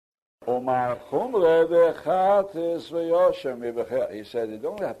He said, you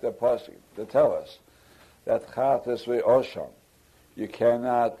don't have to tell us that chatas ve'osham, you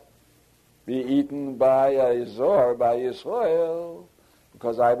cannot be eaten by a zor, by Yisrael,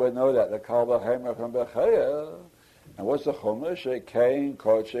 because I would know that the kal v'chemer from Bechaya. And what's the chumash? Shekein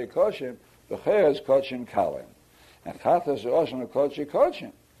kodshe koshim. Bechaya is koshim kalim, and chatas ve'osham are kodshe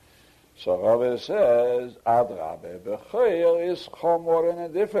koshim. So Rabbi says, Adrabe, Bechaya is chomor in a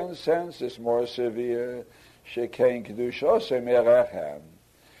different sense, it's more severe. Shekein kedushose merechem.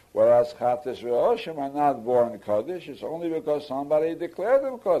 Whereas chatas ve'oshim are not born Kaddish, it's only because somebody declared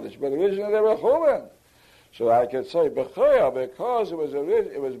them Kaddish, but originally they were Chulin. So I could say, Bechaya, because it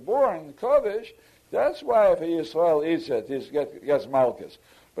was born Kaddish, that's why if a Yisrael eats it, he gets Malchus.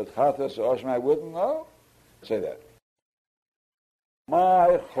 But chatas ve'oshim, I wouldn't know. Say that.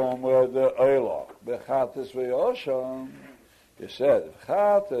 My chomer de oila, bechatas ve'osham, he said,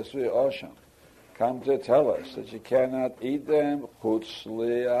 chatas ve'osham, come to tell us that you cannot eat them chutz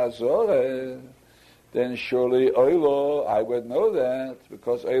li'azoreh, then surely oila, I would know that,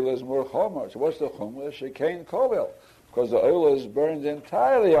 because oila is more chomer. So what's the chomer? Shekein kovel, because the oila is burned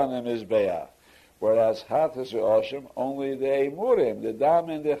entirely on the mizbeach, whereas chatas ve'osham, only the emurim, the dam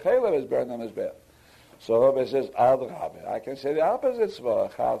and the chelev is burned on the mizbeach. So Rabbi says, Adrabe. I can say the opposite.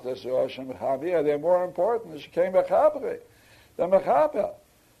 Chatas ve'osham chavir, they're more important. Shekein b'chabri. The mechaper.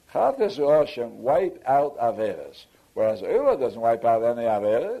 Chatas ve'osham wipe out averes, whereas oila doesn't wipe out any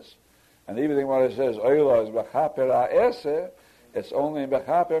averes. And even when it says oila is b'chaper ha'eser, it's only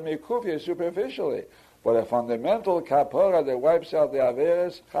b'chaper mikufya superficially. But a fundamental kapora that wipes out the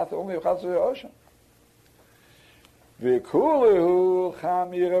averes, only chatas ve'osham. And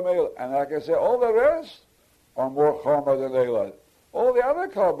like I say, all the rest are more chomer than Eila. All the other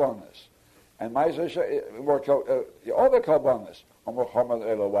karbonas, and all the karbonas are more chomer than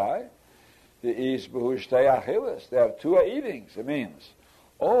Eila. Why? The is behushtei achilas. They have two eatings. It means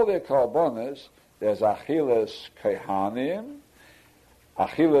all the karbonas. There's achilas kehanim,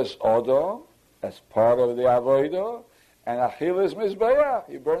 achilas odom. That's part of the avodah, and achilas mizbeach.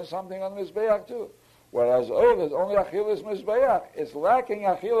 You burn something on the mizbeach too. Whereas oil is only achilas mizbeach. It's lacking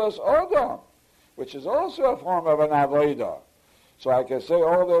achilas odom, which is also a form of an avodah. So I can say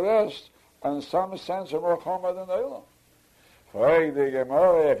all the rest, in some sense, are more chomer than oil. For the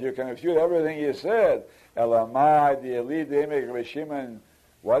Gemara, if you can refute everything you said, Elamai, the elite, the imig, Rabbi Shimon,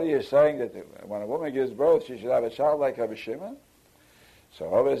 what are you saying that when a woman gives birth, she should have a child like Rabbi Shimon? So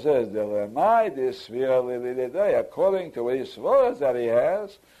Rabbi says, Elamai, the svira lilidei, according to his svoras that he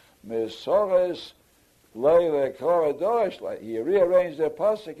has, misores. He rearranged the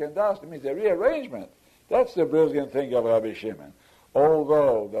pasuk and das. It means the rearrangement. That's the brilliant thing of Rabbi Shimon.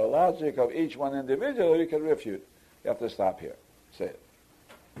 Although the logic of each one individually you can refute. You have to stop here. Say it.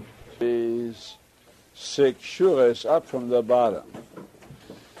 These 6 shuras up from the bottom.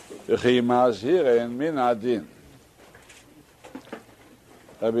 Rabbi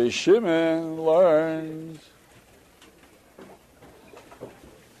Shimon learned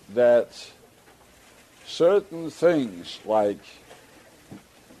that certain things like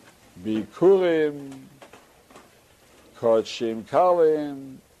Bikurim, Kodshim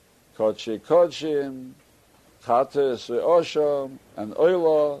Kalim, Kodshe Kodshim, Chatas Ve'osham, and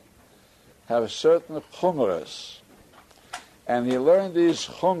Oila have certain chumras. And he learned these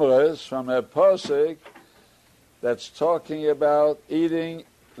chumras from a pasuk that's talking about eating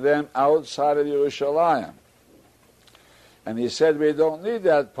them outside of Yerushalayim. And he said, we don't need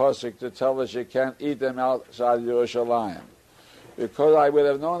that pasuk to tell us you can't eat them outside Yerushalayim. Because I would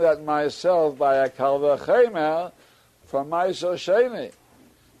have known that myself by a kal v'chemer from Ma'aser Sheni.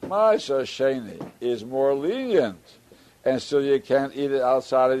 Ma'aser Sheni is more lenient, and still you can't eat it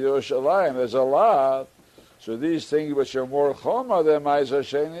outside of Yerushalayim. There's a lot. So these things which are more chomer than Ma'aser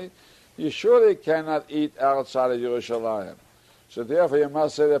Sheni, you surely cannot eat outside of Yerushalayim. So therefore you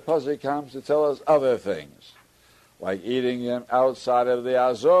must say the pasuk comes to tell us other things, like eating them outside of the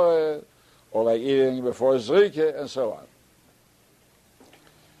Azorah, or like eating before Zrika, and so on.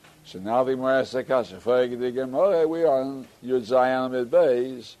 So now the Gemara asks the kasha. We are on Yud Zayin Amid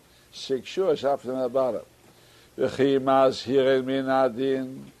Beis, 6 shuras up from the bottom.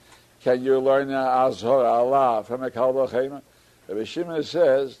 Can you learn the Azor Allah from a Kal V'chemer? Rabbi Shimon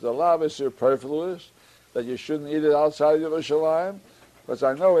says the law is superfluous, that you shouldn't eat it outside of Yerushalayim, because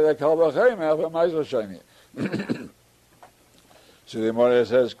I know the Kal V'chemer from Ma'aser Sheni. So the Gemara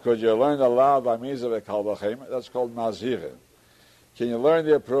says, could you learn the law by means of a Kal V'chemer? That's called Mazirin. Can you learn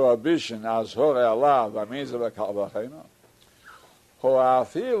the prohibition Azor Allah by means of a Kal V'chemer?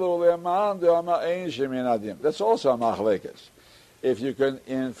 That's also a machlekes. if you can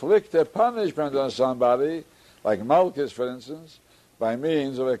inflict a punishment on somebody, like Malchus, for instance, by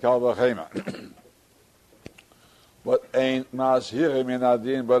means of a kal v'chema. But ain't mashiri min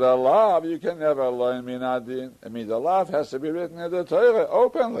adin, but a law you can never learn min adin. I mean, the law has to be written in the Torah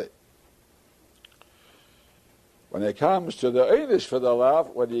openly. When it comes to the Eidish for the law,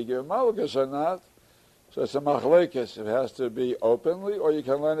 whether you give Malchus or not, so it's a machlekes. It has to be openly, or you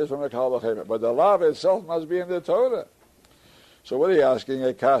can learn it from a kal v'chema. But the law itself must be in the Torah. So what are you asking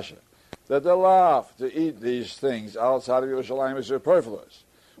a kasha? That the law to eat these things outside of Yerushalayim is superfluous.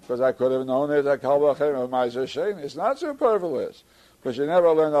 Because I could have known it at kal v'chema of Ma'aser Shein. It's not superfluous. Because you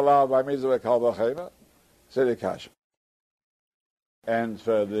never learn the law by means of a kal v'chema. Say the kasha. And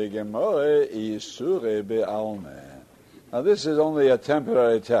for the Gemara, Isure be'almeh. Now this is only a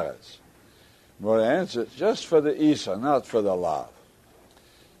temporary teretz. Gemara answers, just for the Isa, not for the law.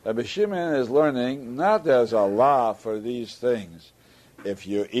 Rabbi Shimon is learning not there's a law for these things if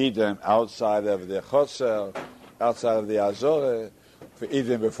you eat them outside of the chotzer, outside of the azore, if you eat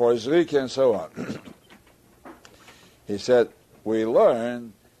them before zrika, and so on. He said, we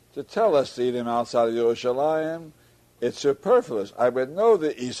learn to tell us to eat them outside of Yerushalayim, it's superfluous. I would know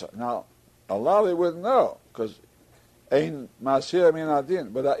the Isa. Now, Allah they wouldn't know, because Ein Masir Min Adin,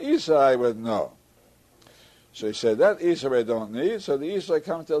 but the Isa I would know. So he said, that Isa we don't need, so the Isa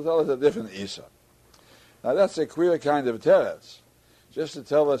comes to tell us a different Isa. Now that's a queer kind of teretz, just to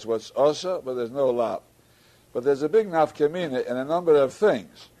tell us what's Osa, but there's no lab. But there's a big nafkamina in a number of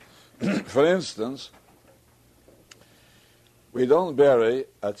things. For instance, we don't bury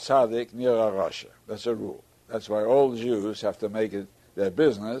a tzaddik near a rasha. That's a rule. That's why all Jews have to make it their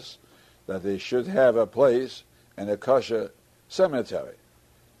business that they should have a place in a kosher cemetery.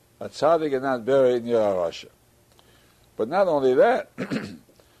 A tzaddik is not buried near a rasha. But not only that,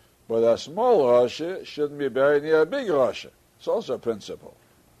 but a small rasha shouldn't be buried near a big rasha. It's also a principle.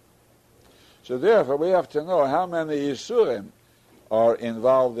 So therefore, we have to know how many Yisurim are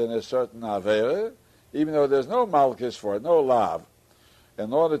involved in a certain Avera, even though there's no Malchus for it, no Lav,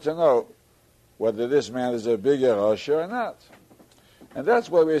 in order to know whether this man is a bigger rasha or not. And that's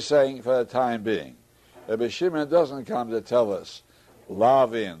what we're saying for the time being. Rabbi Shimon doesn't come to tell us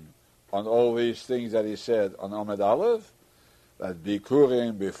Lavin on all these things that he said on Amud Aleph, that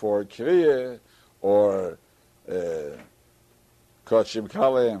Bikurim before Kriya, or Kochim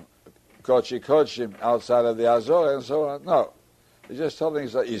Kalim, Kochi Kochim outside of the Azor, and so on. No. He's just telling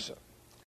us the Isa.